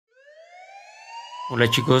Hola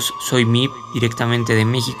chicos, soy Mip directamente de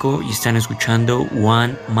México y están escuchando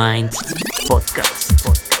One Mind Podcast.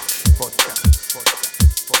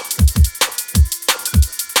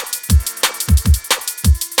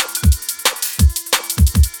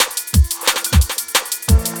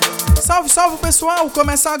 Salve, salve pessoal!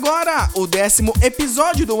 Começa agora o 10º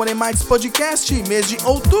episódio do One Minds Podcast, mês de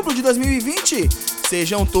outubro de 2020.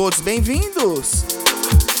 Sejam todos bem-vindos!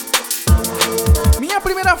 Minha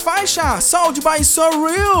primeira faixa, Sold by So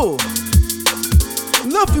Real,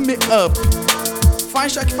 Love Me Up.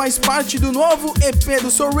 Faixa que faz parte do novo EP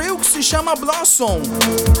do So Real que se chama Blossom.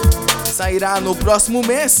 Sairá no próximo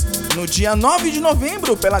mês, no dia 9 de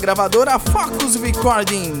novembro, pela gravadora Focus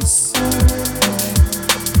Recordings.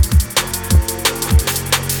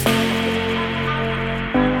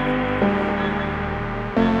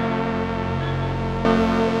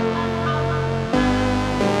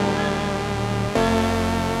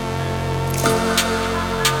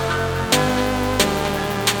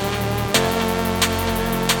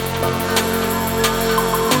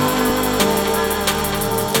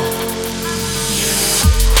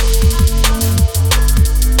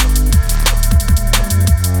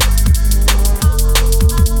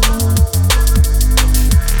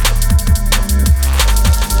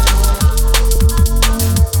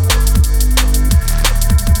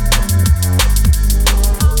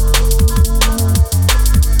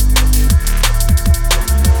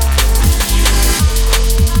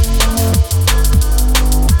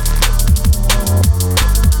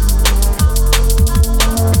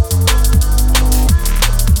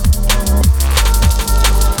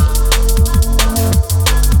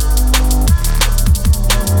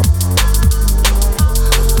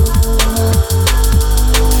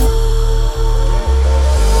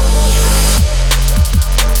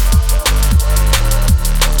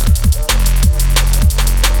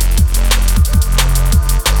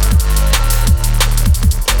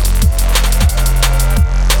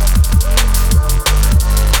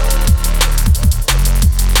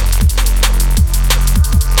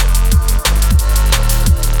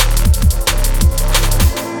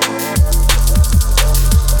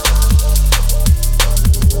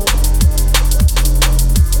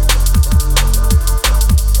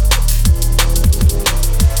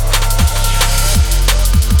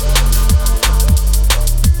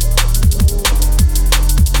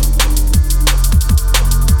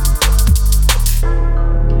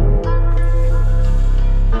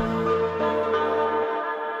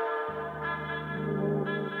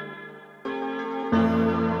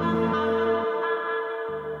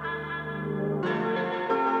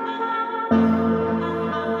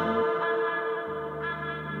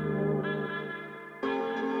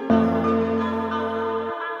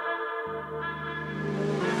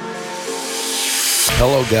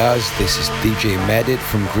 Hello guys, this is DJ Medit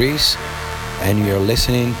from Greece and you're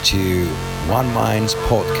listening to One Minds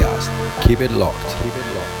Podcast. Keep it locked. Keep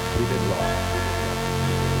it locked. Keep it locked.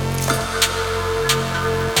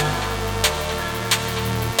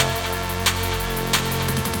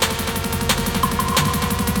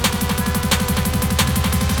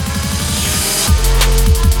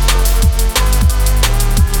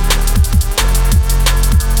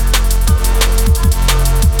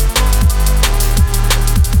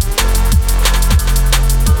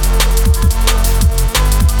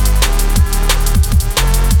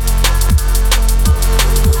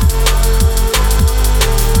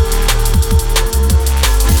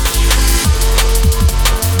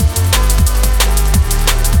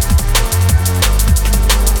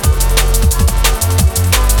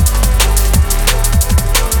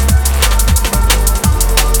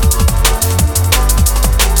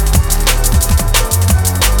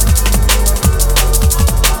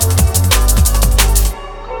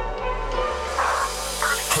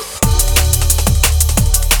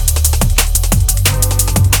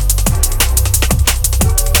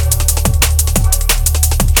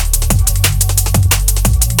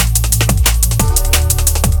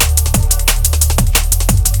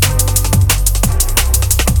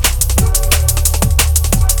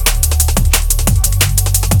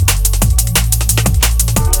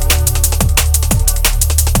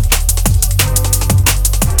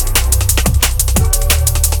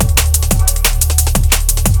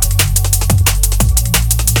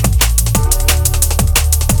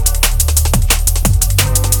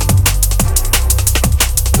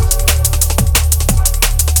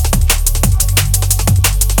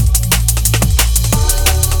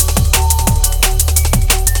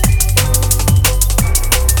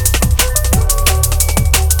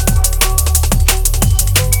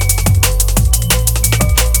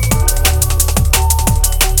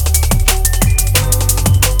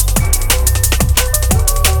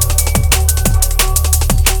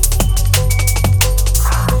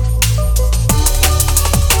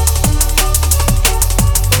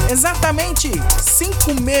 Exatamente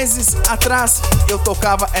 5 meses atrás eu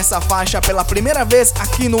tocava essa faixa pela primeira vez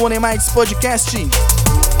aqui no One Minds Podcast.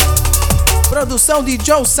 Produção de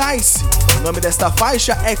Joe Size. O nome desta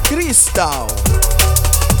faixa é Crystal.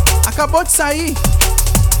 Acabou de sair.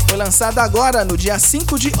 Foi lançada agora no dia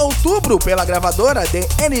 5 de outubro pela gravadora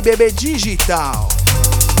DNBB Digital.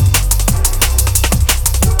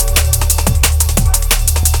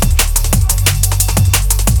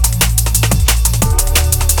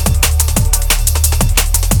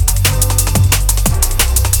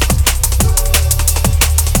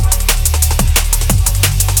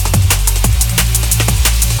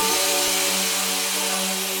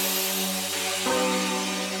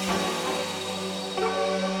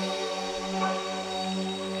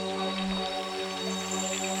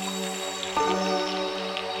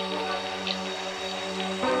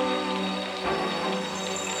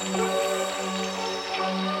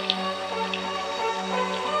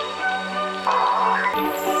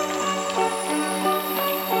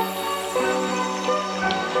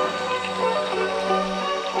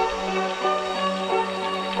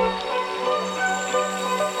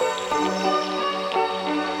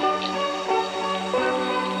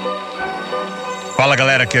 Fala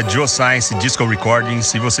galera, aqui é Joe Science Disco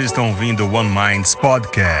Recordings e vocês estão ouvindo o One Minds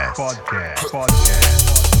Podcast.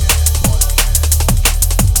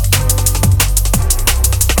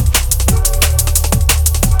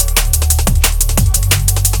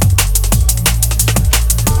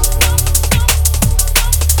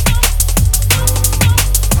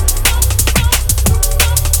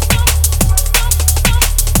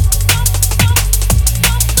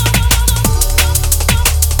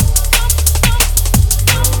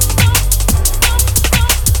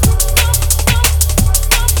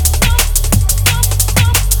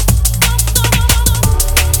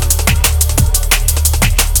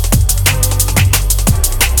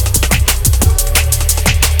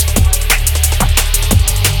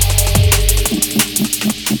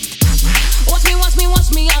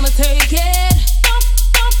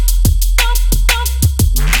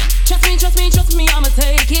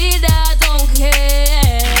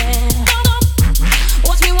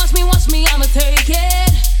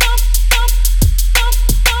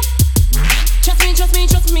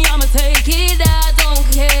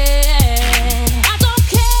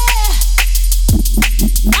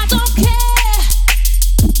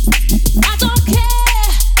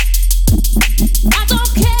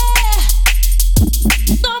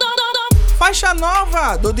 Faixa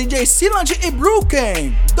nova do DJ Sealand e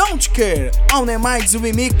Brooklyn, Don't Care, One Minds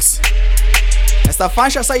Remix. Esta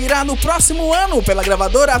faixa sairá no próximo ano pela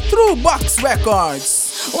gravadora True Box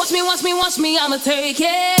Records. Watch me, I'ma take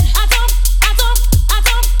it.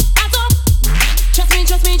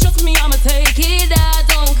 Trust me, I'ma take it. I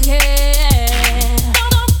don't care.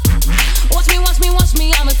 Watch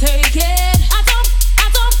me, I'ma take it.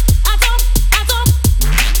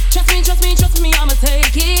 Trust me, I'ma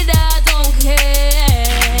take it. I don't care.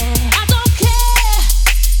 I don't care.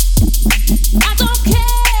 I don't care.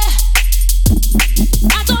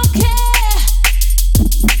 I don't care.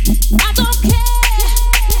 I don't care.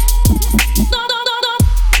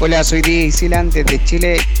 Hola, soy DJ Sealand desde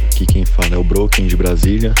Chile. Aqui quem fala é o Broken de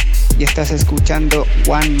Brasília. Y estás escuchando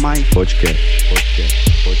One Mind Podcast.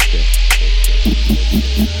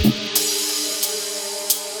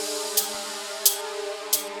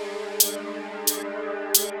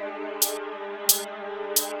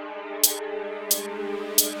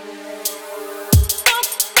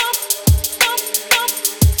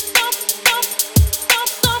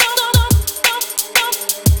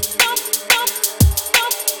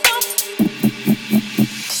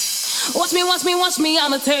 Watch me,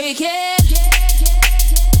 I'ma take it.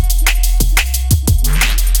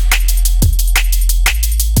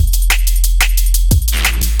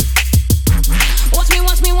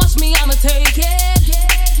 Watch me, I'ma take it.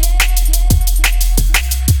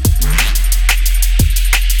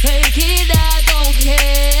 Take it, I don't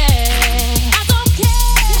care. I don't care.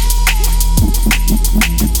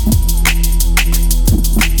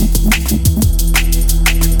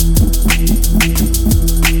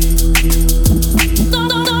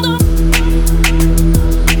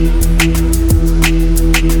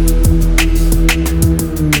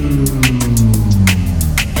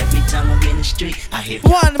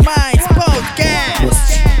 One Minds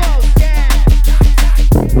Podcast.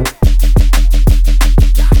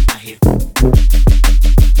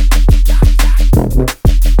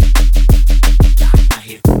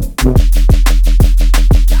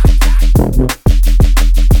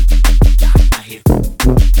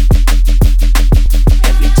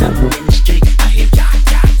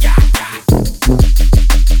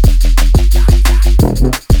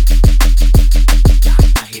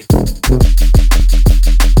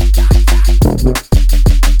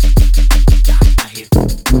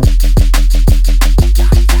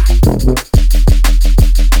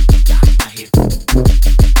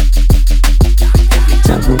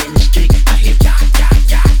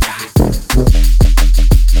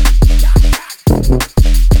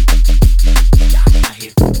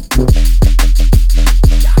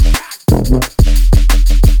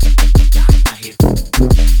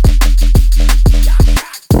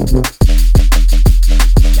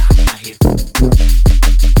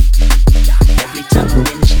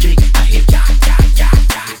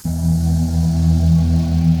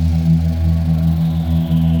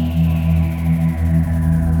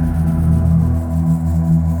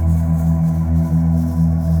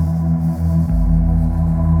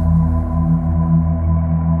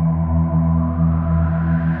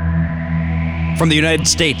 from the United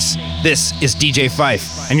States, this is DJ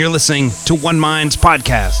Fife, and you're listening to One Minds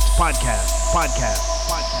Podcast.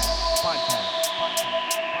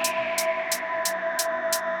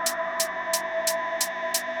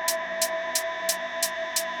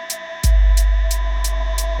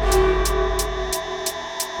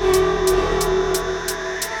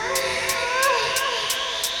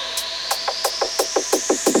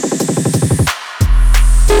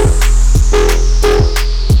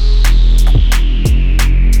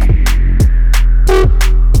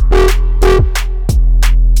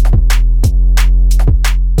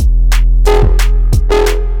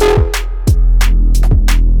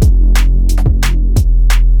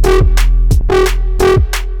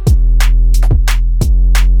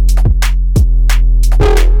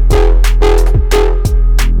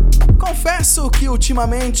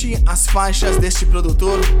 Ultimamente, as faixas deste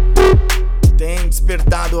produtor têm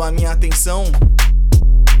despertado a minha atenção.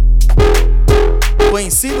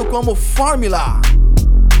 Conhecido como Fórmula,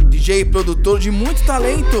 DJ e produtor de muito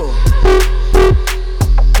talento.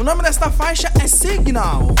 O nome desta faixa é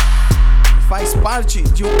Signal. Faz parte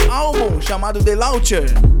de um álbum chamado The Launcher.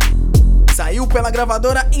 Saiu pela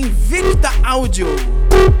gravadora Invicta Audio.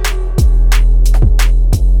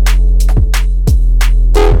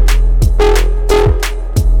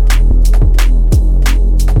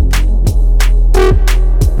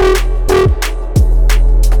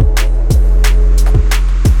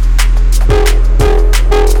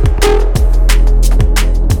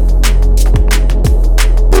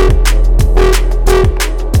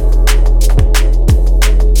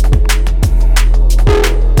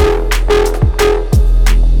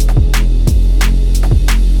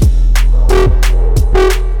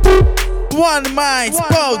 One Minds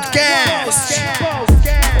Podcast.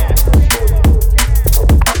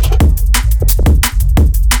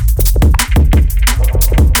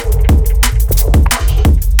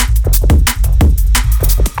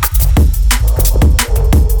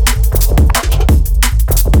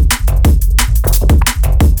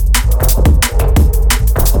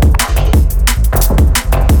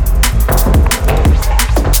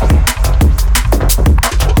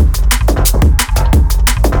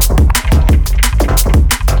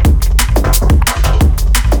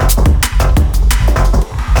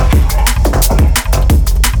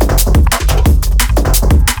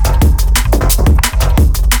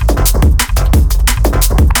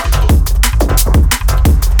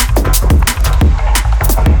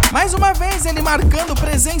 Marcando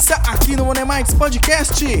presença aqui no One Minds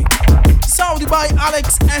Podcast. Sound by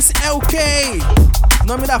Alex SLK. O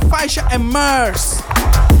nome da faixa é Mers.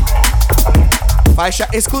 Faixa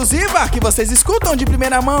exclusiva que vocês escutam de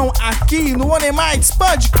primeira mão aqui no One Minds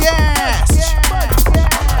Podcast.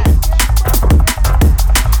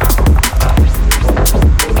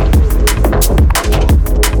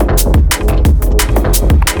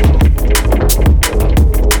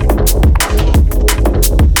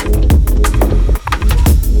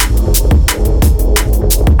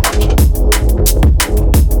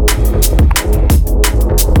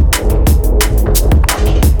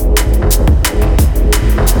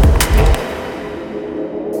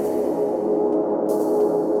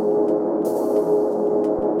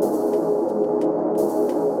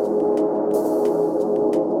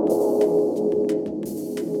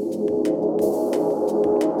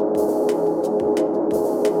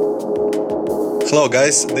 Hello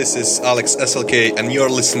guys, this is Alex SLK and you're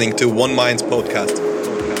listening to One Minds Podcast.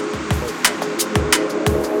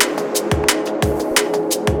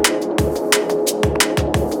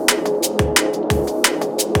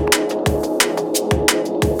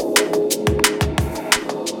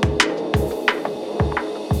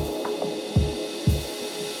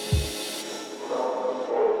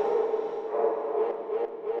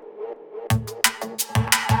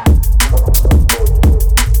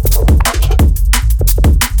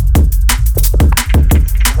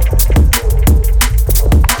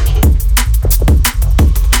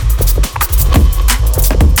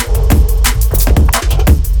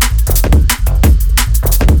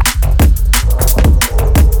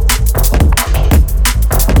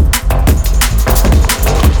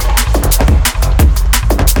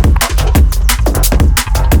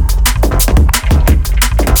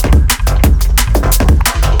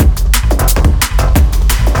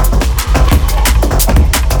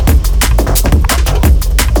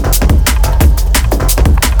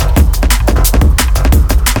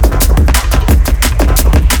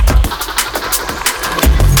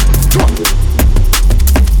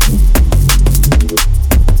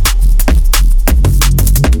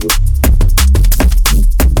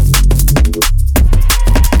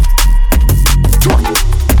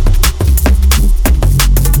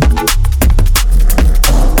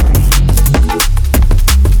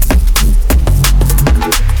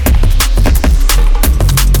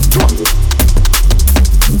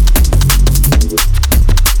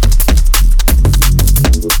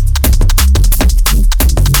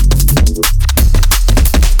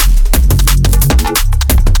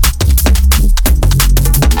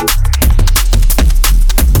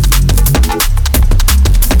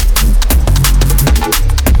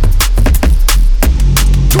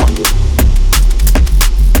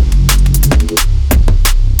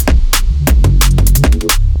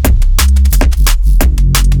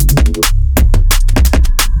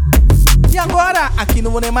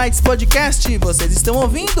 One Mics Podcast, vocês estão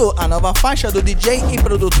ouvindo a nova faixa do DJ e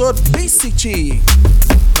produtor B-City.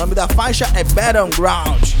 O nome da faixa é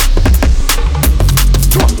Battleground.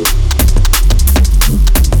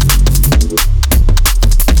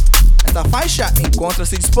 Essa faixa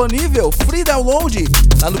encontra-se disponível free download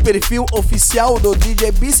lá no perfil oficial do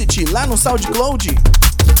DJ B-City, lá no SoundCloud.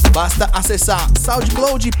 Basta acessar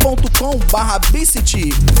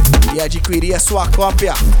soundcloud.com/bcity e adquirir a sua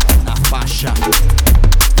cópia da faixa.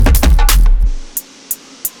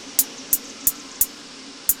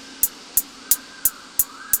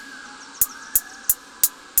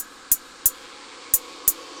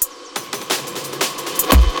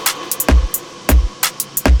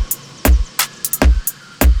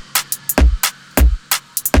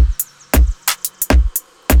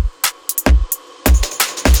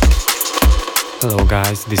 Hello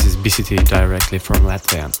guys, this is BCT directly from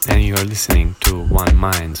Latvia and you're listening to One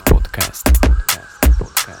Minds Podcast.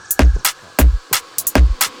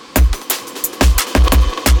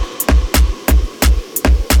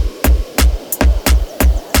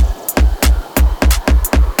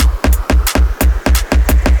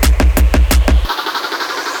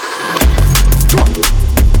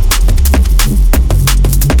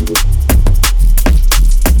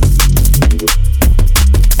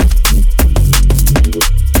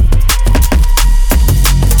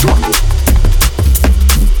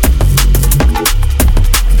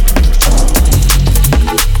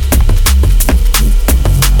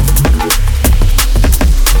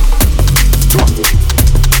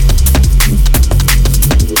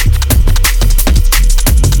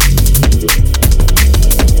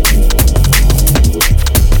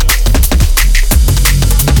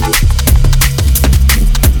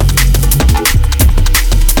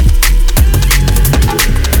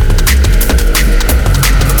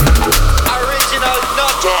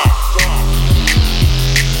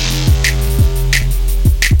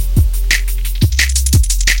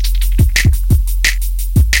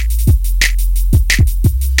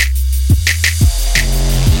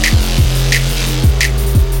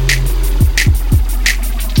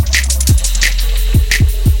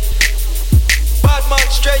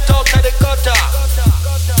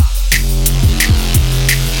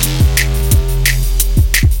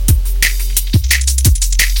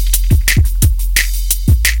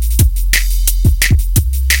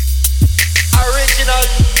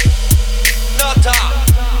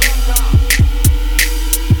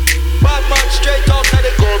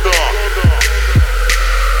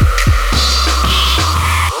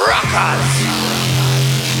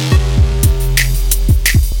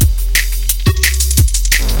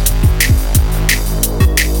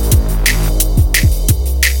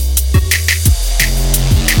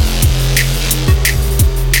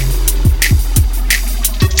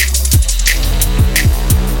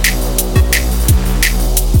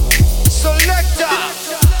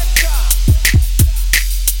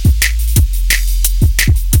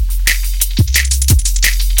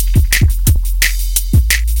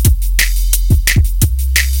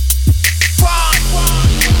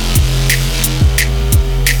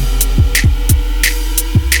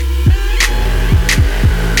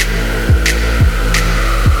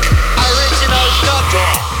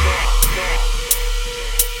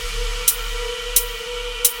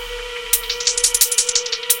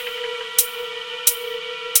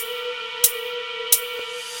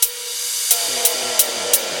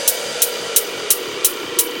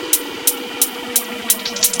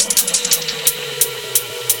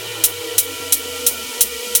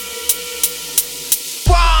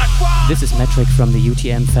 This is Metric from the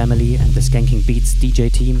UTM family and the Skanking Beats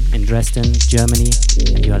DJ team in Dresden, Germany,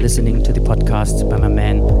 and you are listening to the podcast by my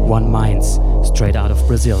man One Minds, straight out of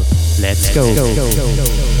Brazil. Let's go.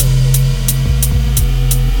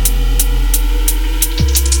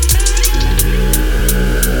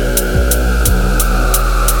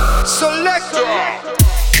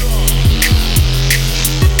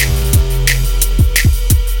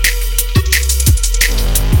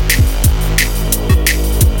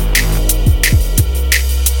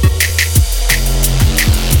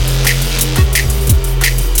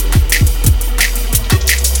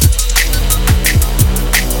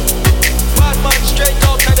 Straight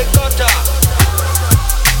out of the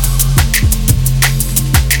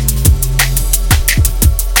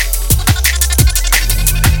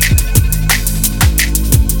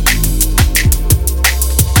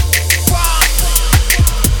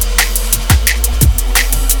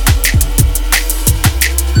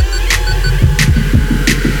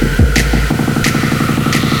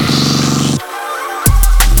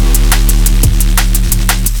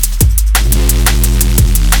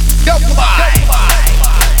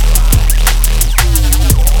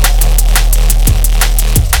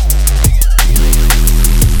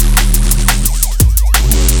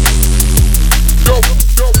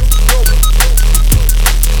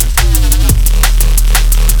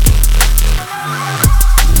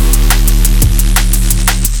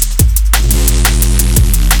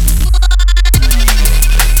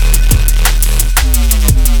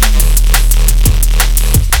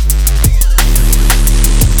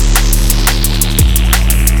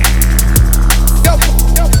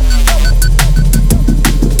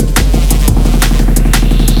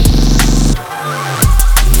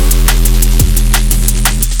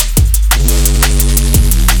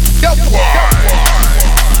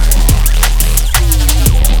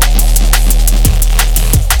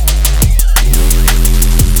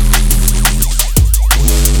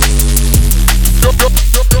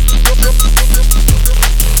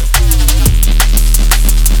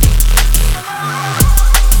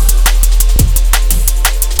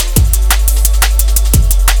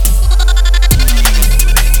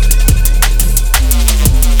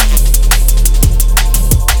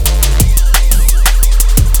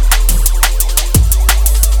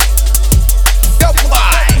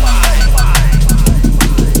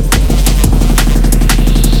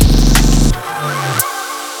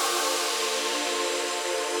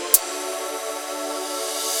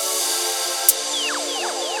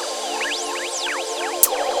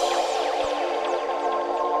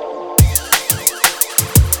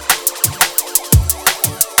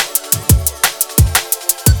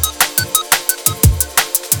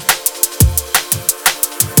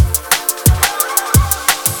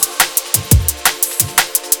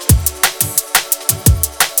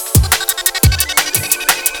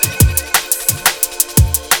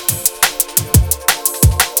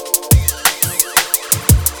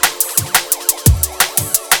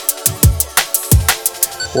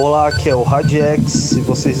Olá, aqui é o Radiex e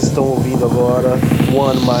vocês estão ouvindo agora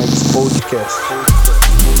One Minds Podcast.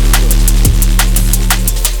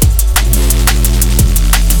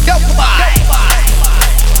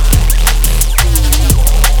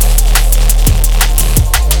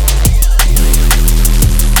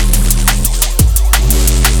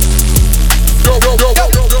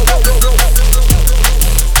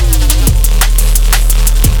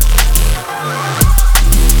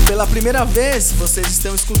 Pela primeira vez, vocês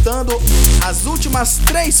estão escutando as últimas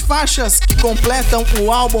 3 faixas que completam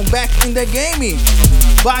o álbum Back in the Game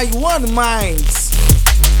by One Minds.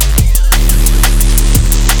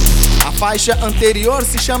 A faixa anterior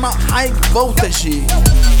se chama High Voltage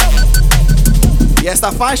e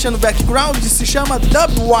esta faixa no background se chama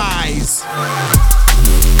Dubwise.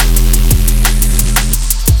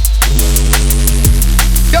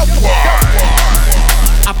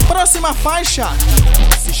 A próxima faixa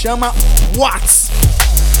se chama Watts.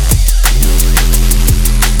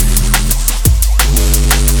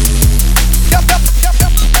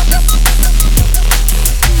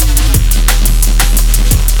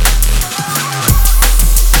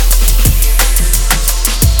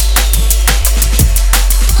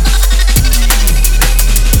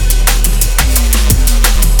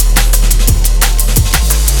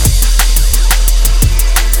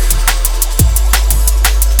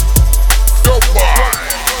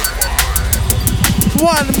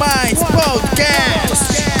 One Minds Podcast.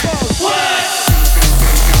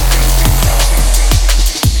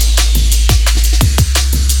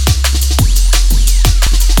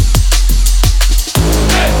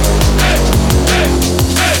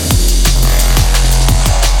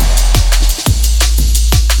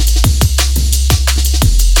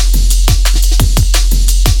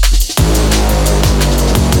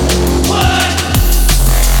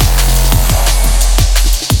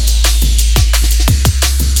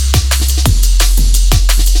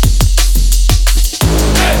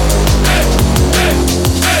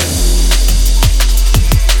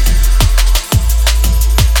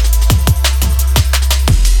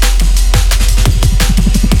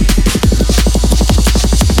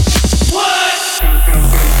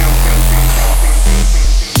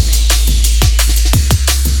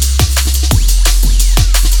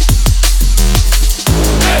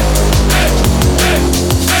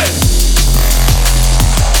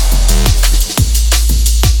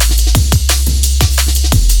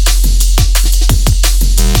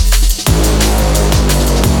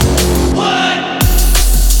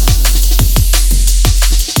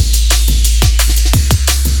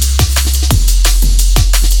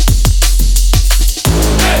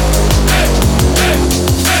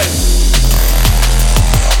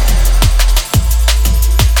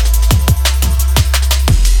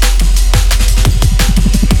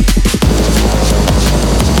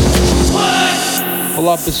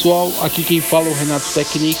 Olá pessoal, aqui quem fala é o Renato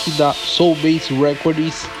Technic da Soul Base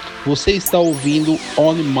Records. Você está ouvindo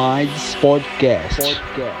On Minds Podcast.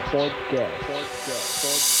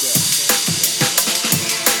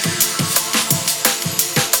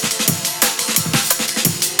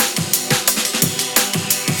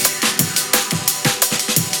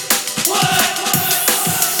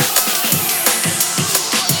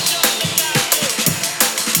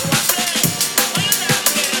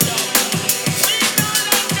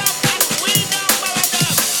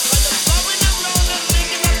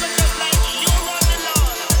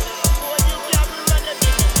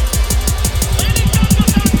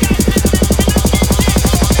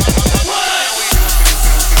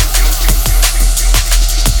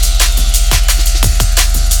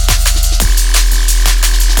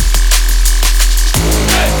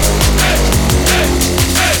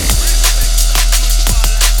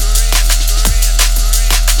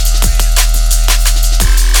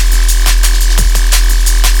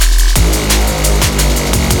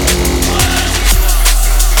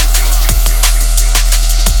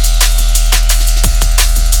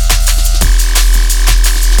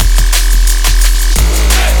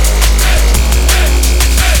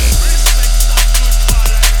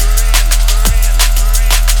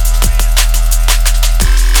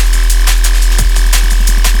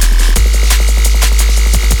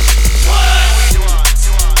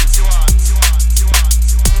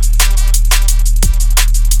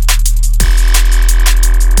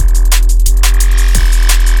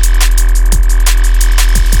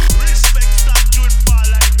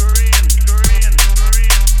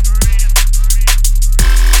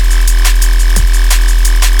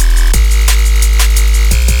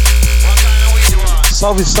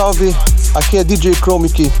 Salve, salve! Aqui é DJ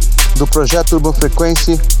Chromic do projeto Urban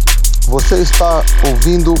Frequency Você está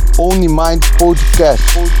ouvindo One Minds Podcast.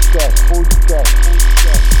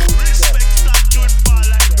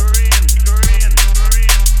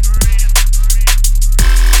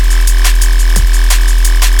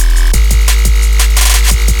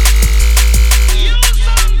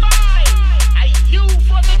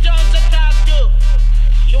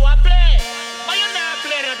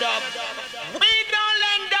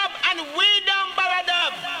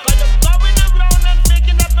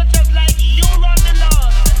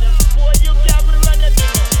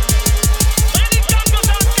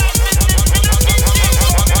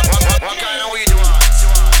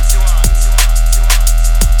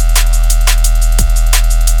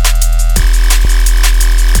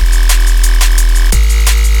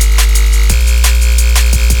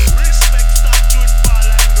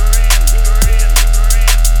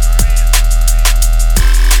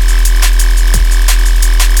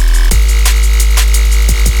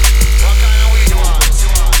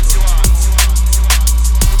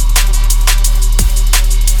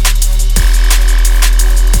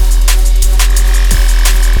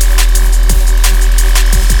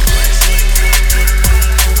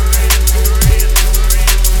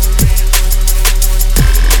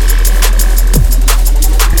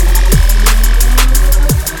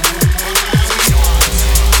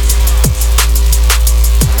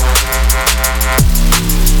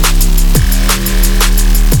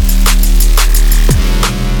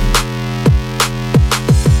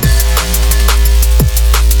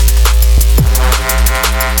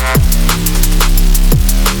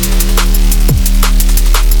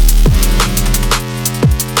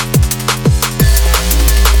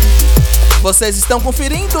 Vocês estão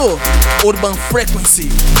conferindo Urban Frequency.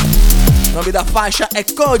 O nome da faixa é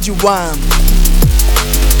Code One.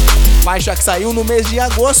 Faixa que saiu no mês de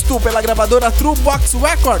agosto pela gravadora True Box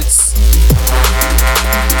Records.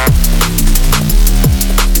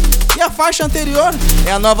 E a faixa anterior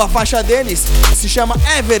é a nova faixa deles, que se chama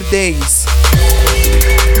Everdays.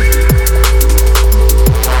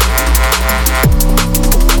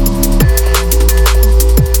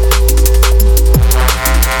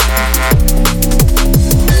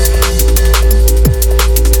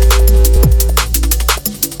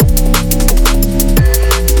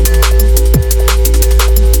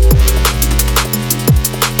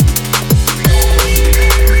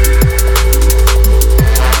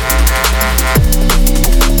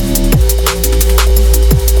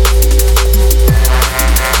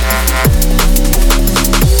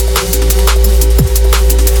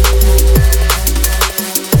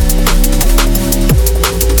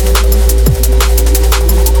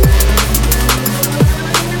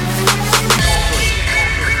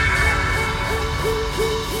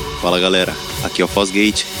 Fala galera, aqui é o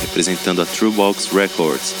Fosgate, representando a True Box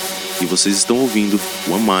Records, e vocês estão ouvindo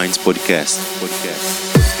One Minds Podcast.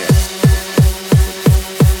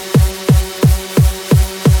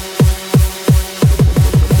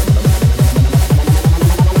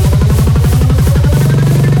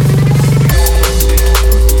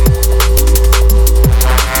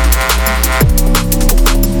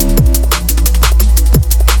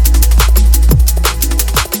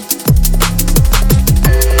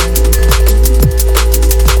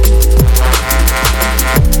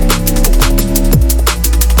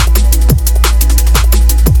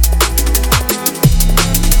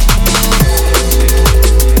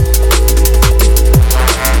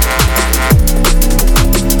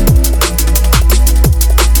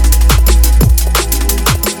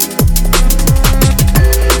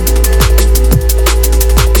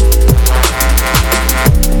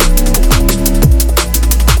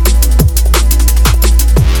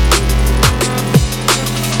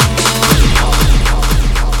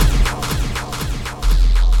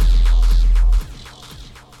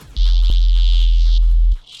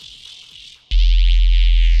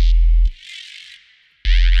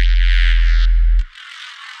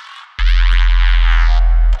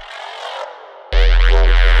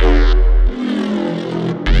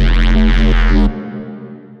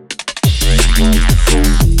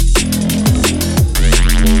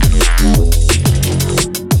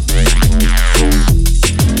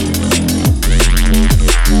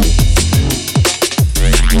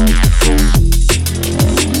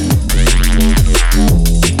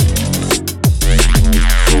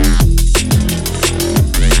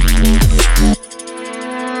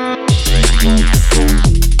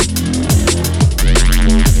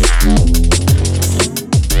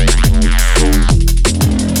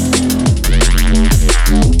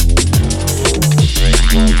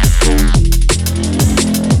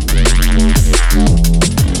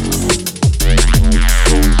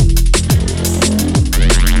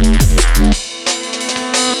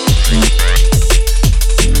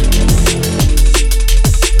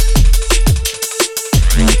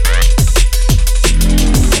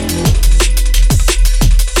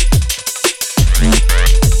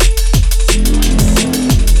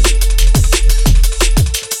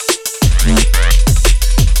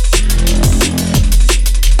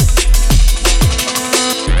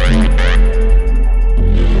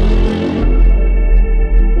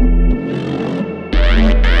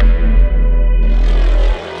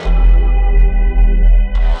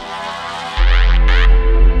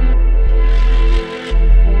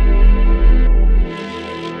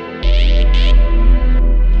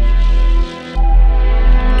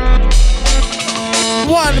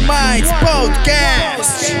 Minds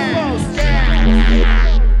Podcast.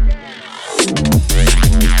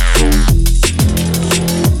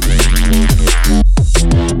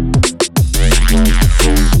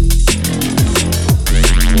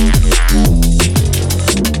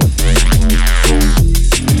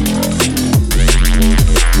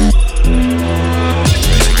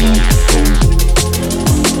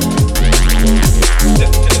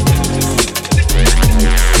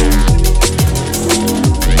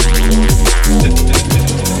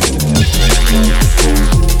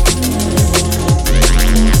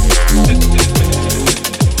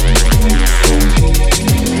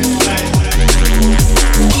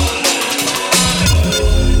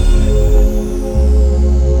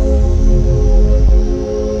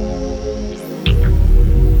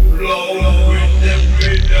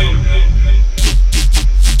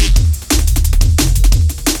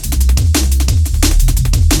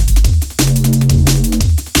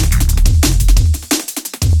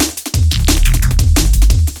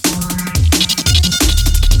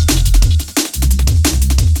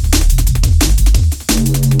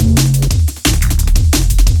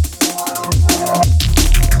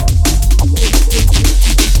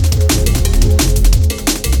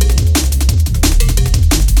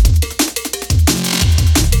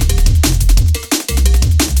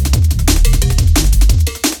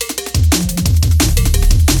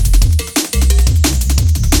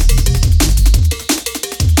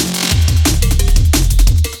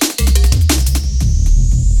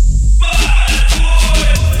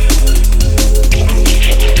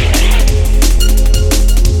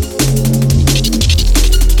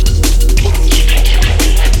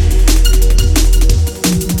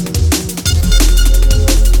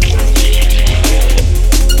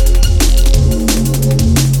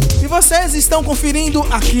 Vocês estão conferindo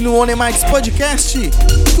aqui no One Minds Podcast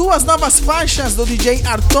 2 novas faixas do DJ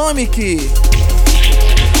Atomic.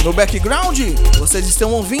 No background, vocês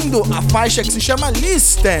estão ouvindo a faixa que se chama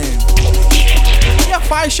Listen. E a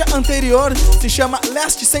faixa anterior se chama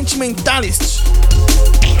Last Sentimentalist.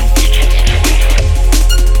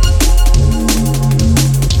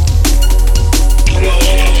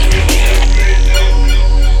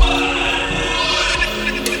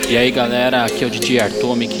 E aí galera, aqui é o DJ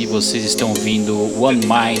Atomic e vocês estão ouvindo One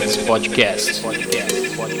Minds Podcast.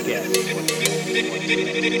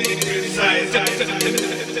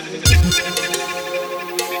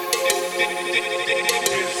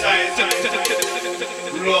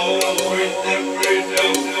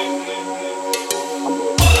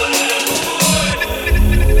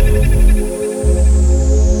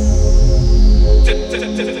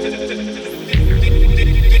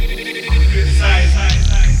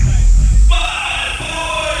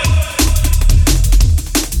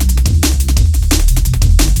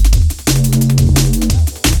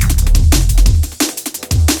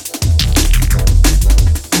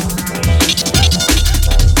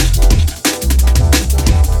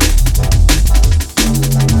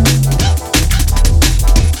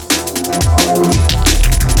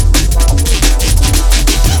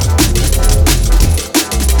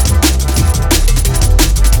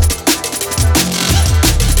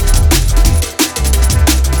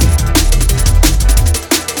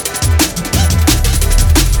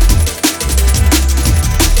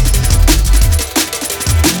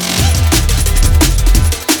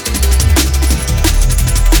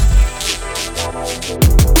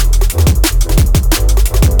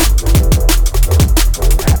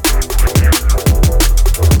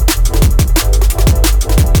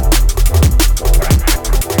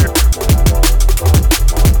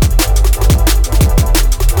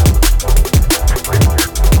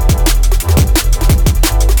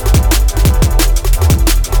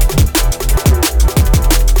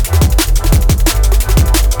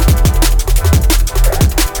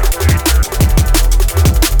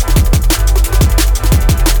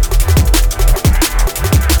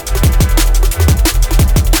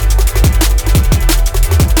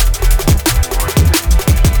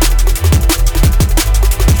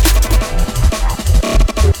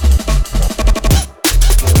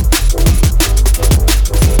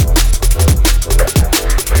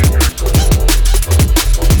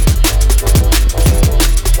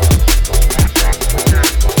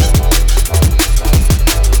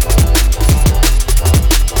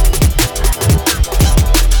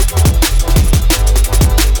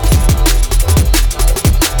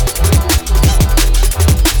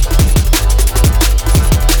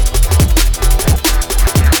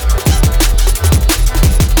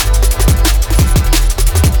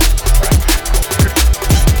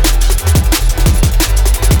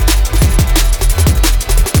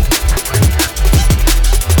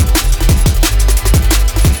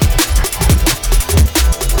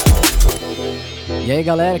 aí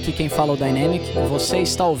galera, aqui quem fala é o Dynamic e você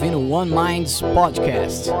está ouvindo o One Minds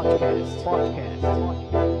Podcast.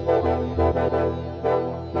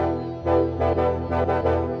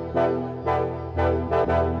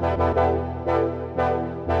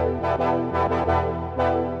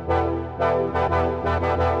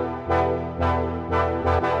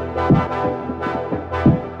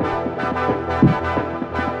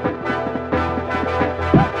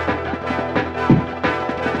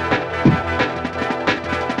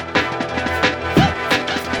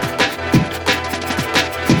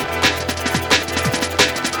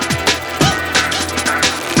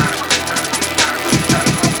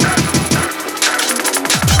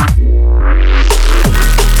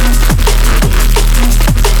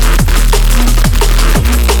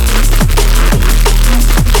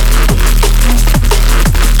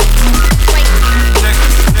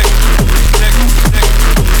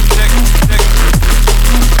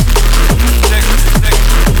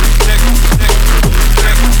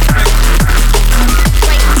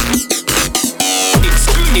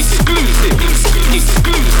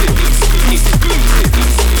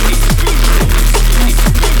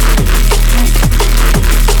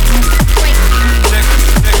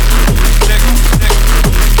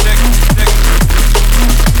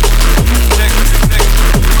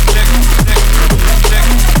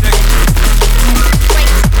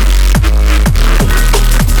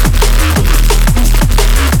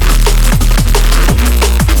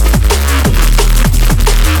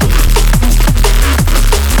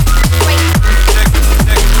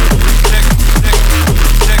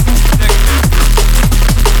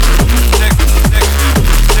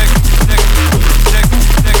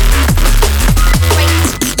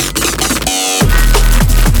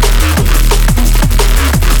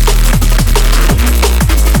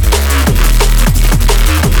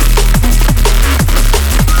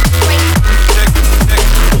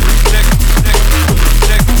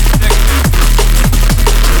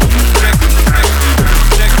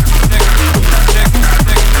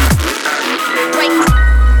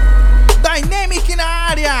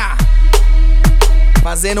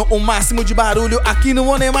 Fazendo o máximo de barulho aqui no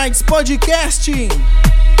One Minds Podcast.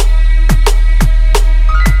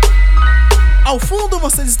 Ao fundo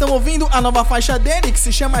vocês estão ouvindo a nova faixa dele que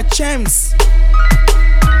se chama Champs.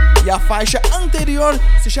 E a faixa anterior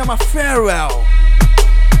se chama Farewell.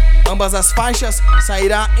 Ambas as faixas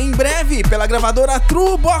sairá em breve pela gravadora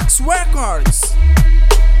True Box Records.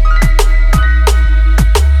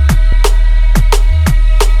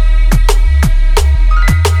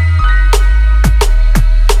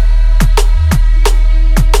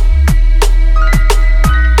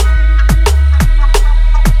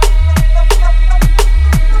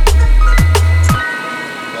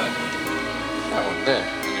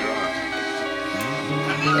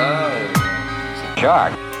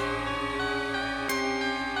 Shark.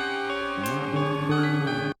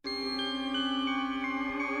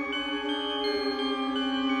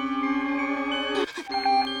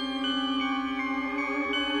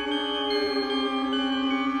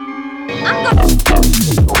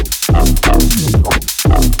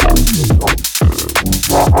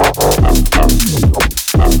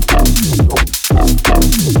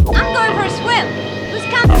 I'm going for a swim. Who's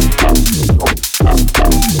coming?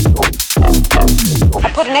 I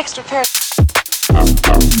put an extra pair.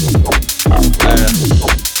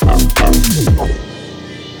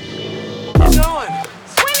 Going.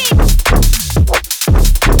 Swimming.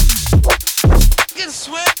 Get a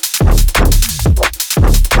swim.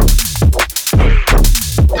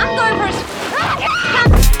 I'm going for a swim.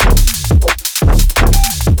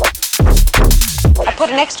 I put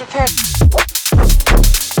an extra pair.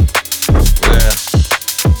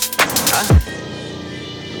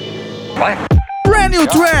 Brand new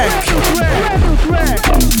track.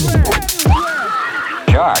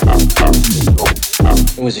 Shark.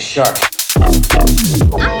 It was a shark.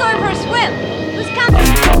 I'm going for a swim. Who's coming?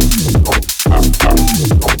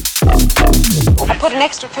 I put an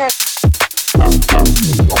extra pair.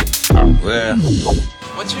 Where?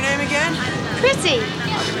 What's your name again? Chrissy.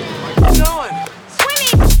 Going.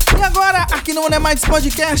 E agora, aqui no One Minds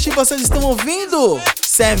Podcast, vocês estão ouvindo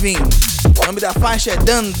Seven. O nome da faixa é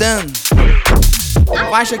Dan Dan.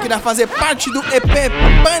 Faixa que irá fazer parte do EP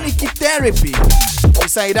Panic Therapy, que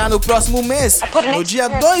sairá no próximo mês, no dia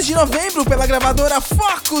 2 de novembro, pela gravadora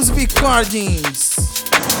Focus Recordings.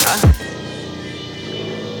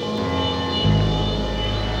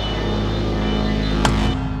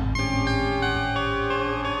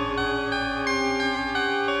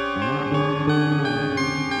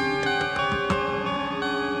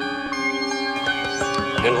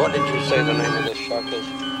 And what did you say the name of this shark is?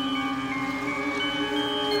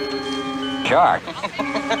 shark.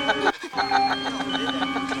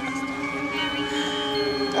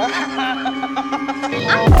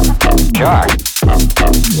 Shark.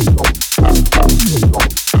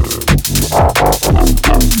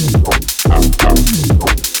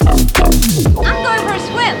 I'm going for a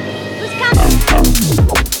swim. Who's coming?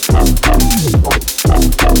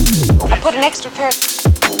 I put an extra pair.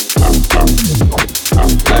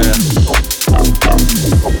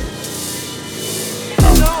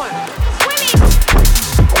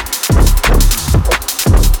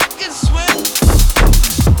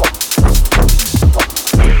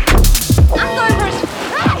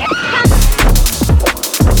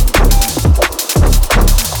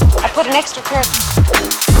 An extra pair.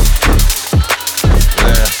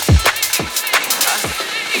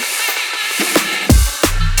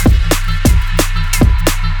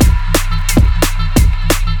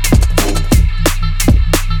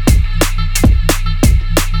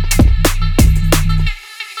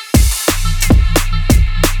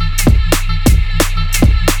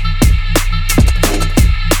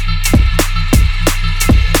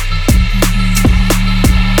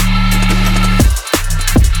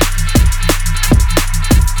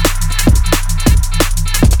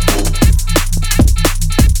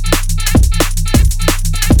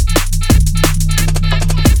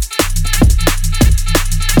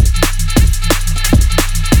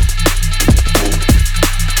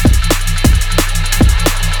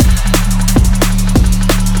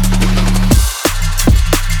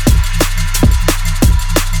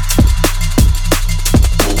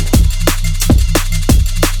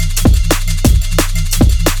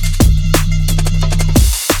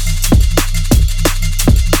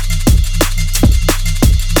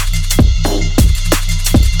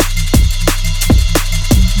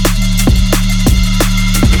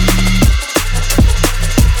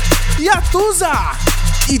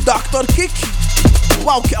 E Dr. Kick,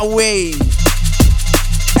 Walk Away.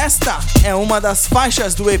 Esta é uma das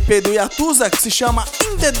faixas do EP do Yatuza que se chama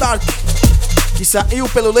In The Dark, que saiu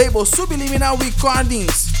pelo label Subliminal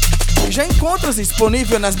Recordings e já encontra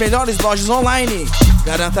disponível nas melhores lojas online.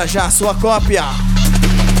 Garanta já a sua cópia.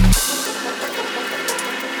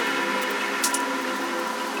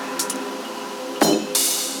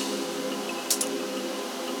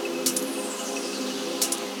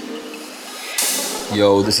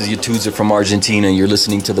 Yo, this is Yatuza from Argentina. You're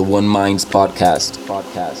listening to the One Minds podcast.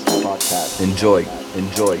 Enjoy.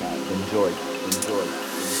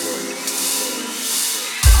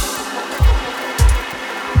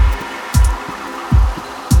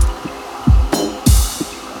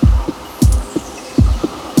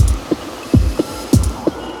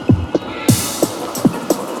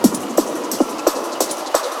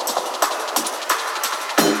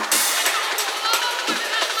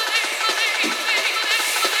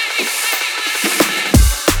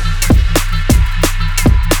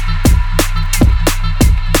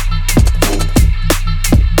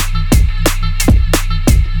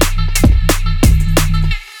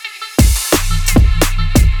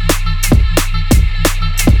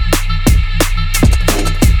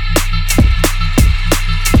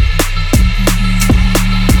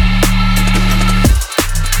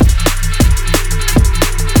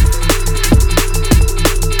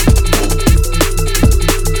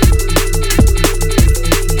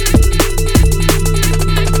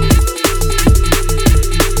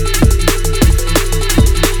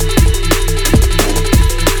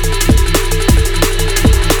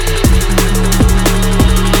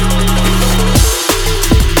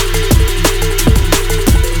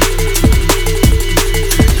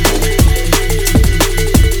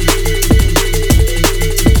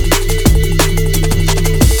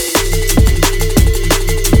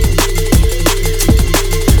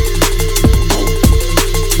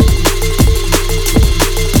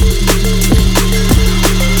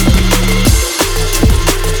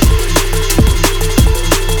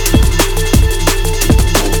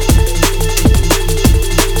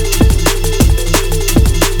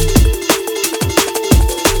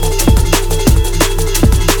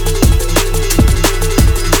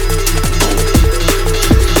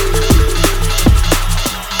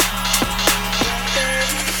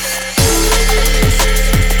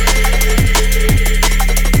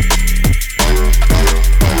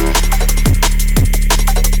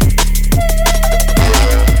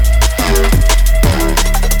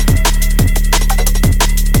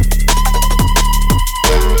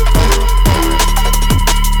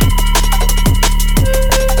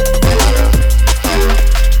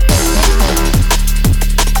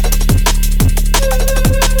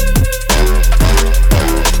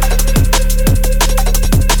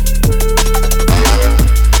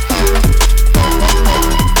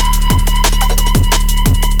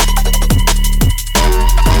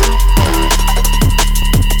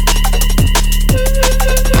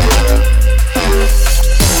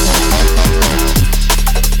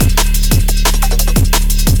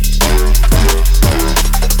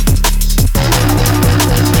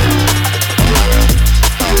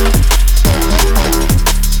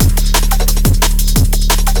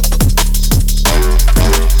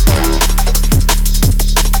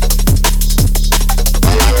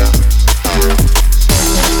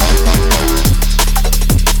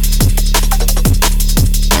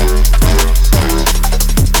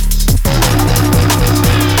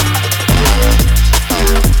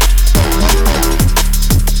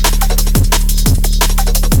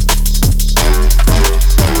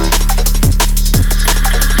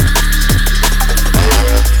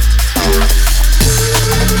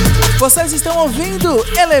 estão ouvindo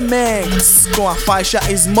Elements com a faixa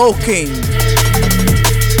Smoking.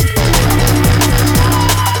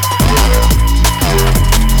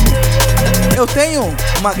 Eu tenho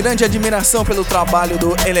uma grande admiração pelo trabalho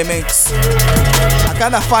do Elements. A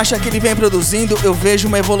cada faixa que ele vem produzindo, eu vejo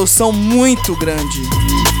uma evolução muito grande.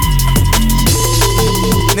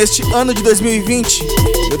 Neste ano de 2020,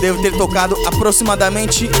 eu devo ter tocado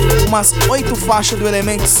aproximadamente umas 8 faixas do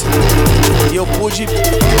Elements e eu pude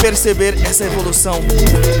perceber essa evolução.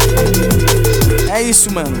 É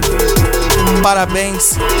isso, mano.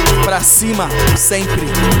 Parabéns, pra cima, sempre.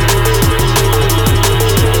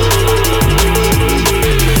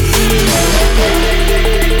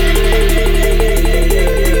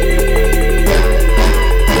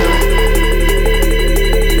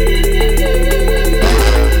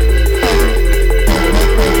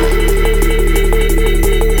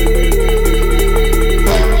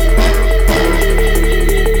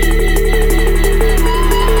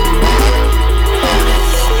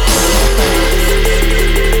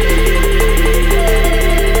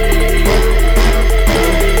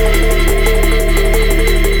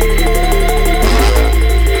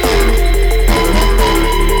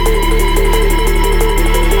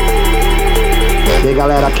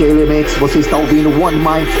 Galera, aqui é Elements, você está ouvindo One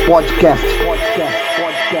Minds Podcast.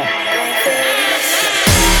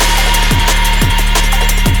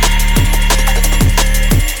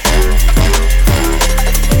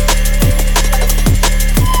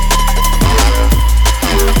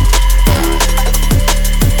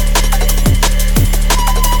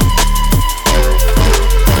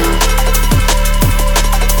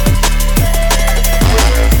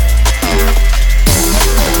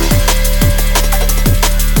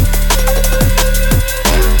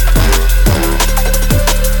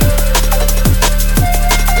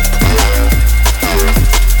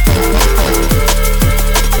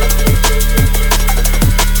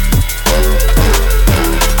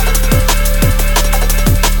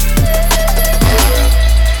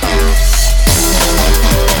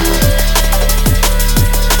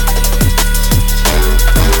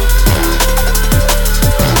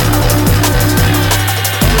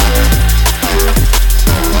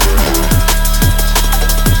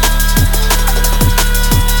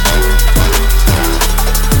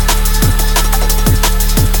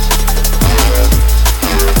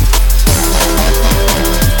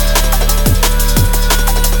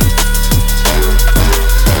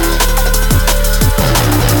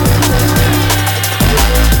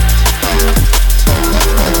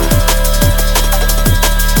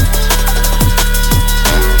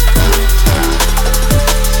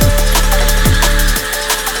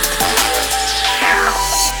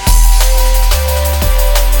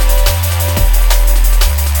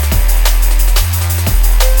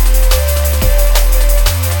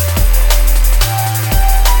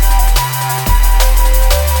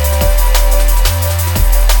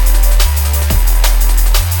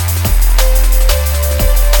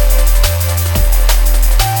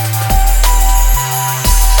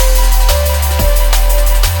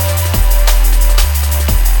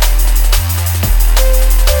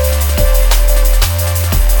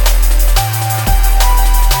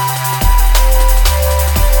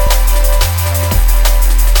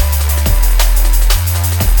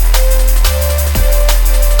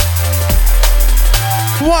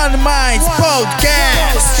 One Minds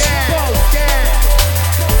Podcast.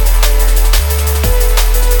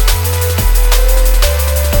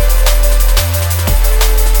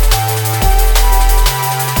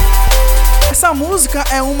 Essa música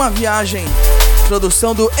é uma viagem,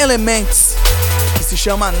 produção do Elements, que se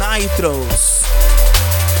chama Nitros.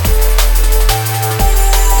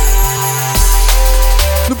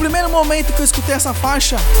 No primeiro momento que eu escutei essa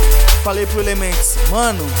faixa, falei pro Elements,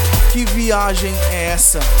 mano, que viagem é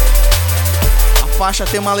essa? A faixa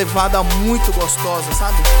tem uma levada muito gostosa,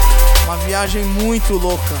 sabe? Uma viagem muito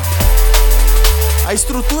louca. A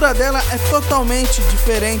estrutura dela é totalmente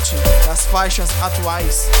diferente das faixas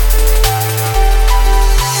atuais.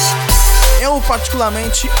 Eu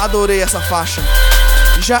particularmente adorei essa faixa.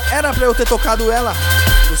 Já era pra eu ter tocado ela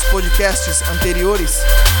nos podcasts anteriores,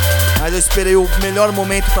 mas eu esperei o melhor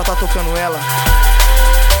momento pra estar tocando ela,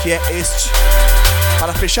 que é este,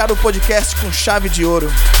 para fechar o podcast com chave de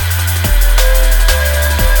ouro.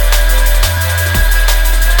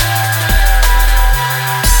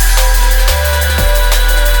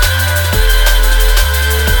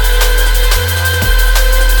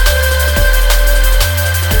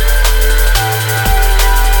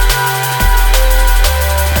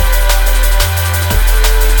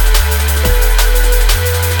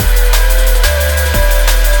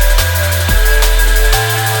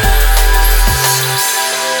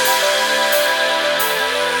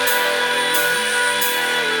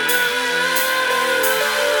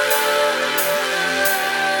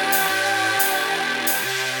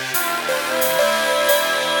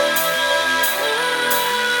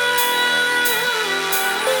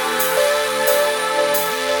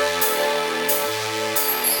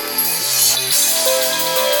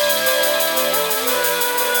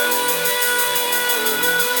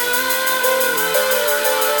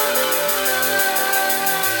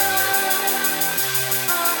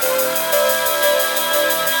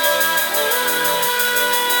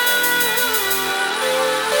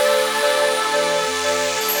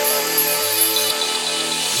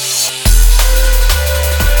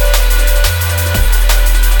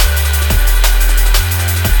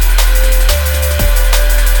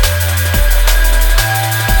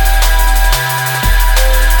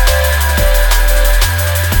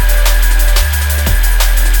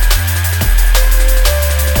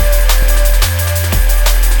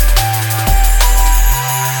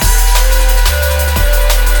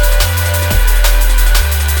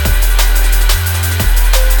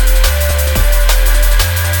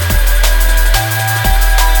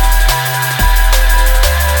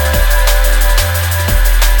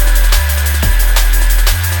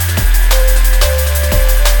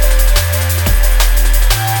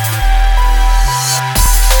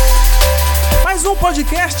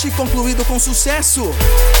 podcast concluído com sucesso.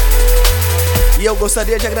 E eu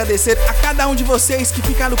gostaria de agradecer a cada um de vocês que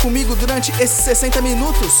ficaram comigo durante esses 60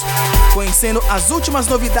 minutos, conhecendo as últimas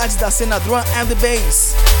novidades da cena Drum and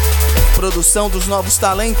Bass, produção dos novos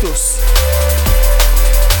talentos.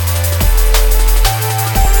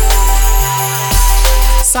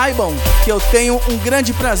 Saibam que eu tenho um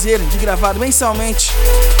grande prazer de gravar mensalmente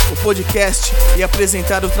o podcast e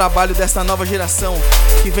apresentar o trabalho dessa nova geração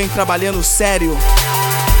que vem trabalhando sério.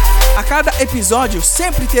 A cada episódio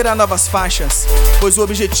sempre terá novas faixas, pois o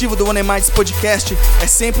objetivo do One Minds Podcast é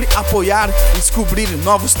sempre apoiar e descobrir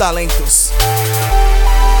novos talentos.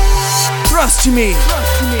 Trust me!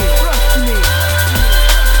 Trust me! Trust me!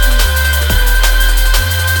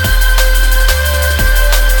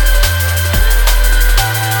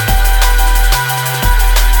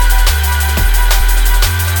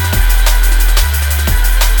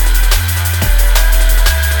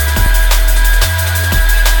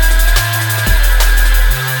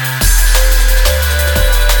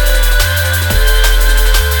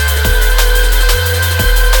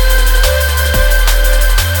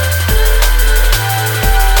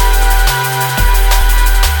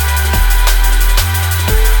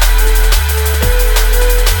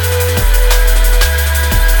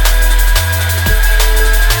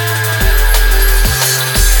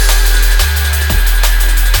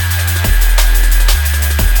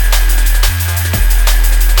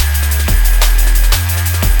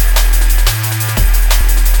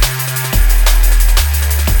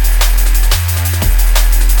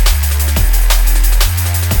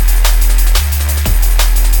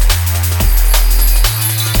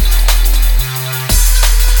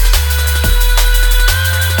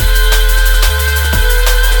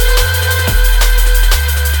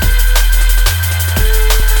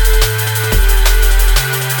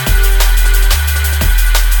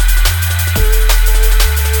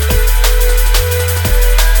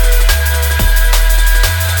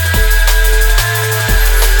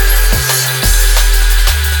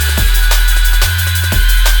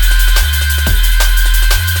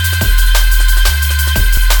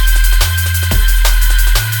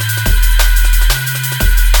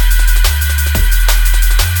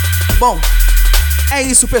 Bom, é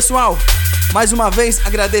isso, pessoal. Mais uma vez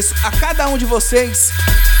agradeço a cada um de vocês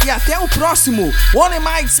e até o próximo One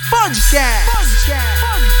Minds Podcast.